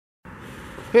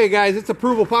Hey guys, it's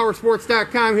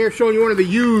ApprovalPowersports.com here, showing you one of the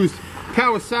used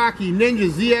Kawasaki Ninja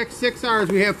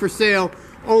ZX6Rs we have for sale.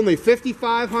 Only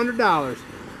 $5,500.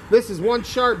 This is one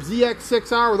sharp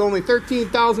ZX6R with only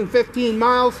 13,015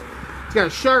 miles. It's got a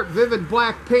sharp, vivid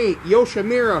black paint,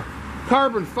 Yoshimura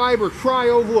carbon fiber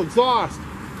tri-oval exhaust,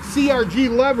 CRG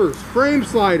levers, frame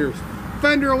sliders,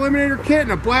 fender eliminator kit,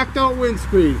 and a blacked out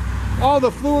windscreen. All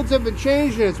the fluids have been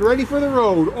changed and it's ready for the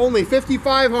road. Only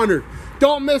 $5,500.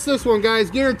 Don't miss this one, guys.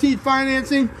 Guaranteed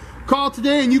financing. Call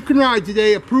today and you can ride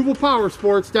today.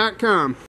 ApprovalPowersports.com.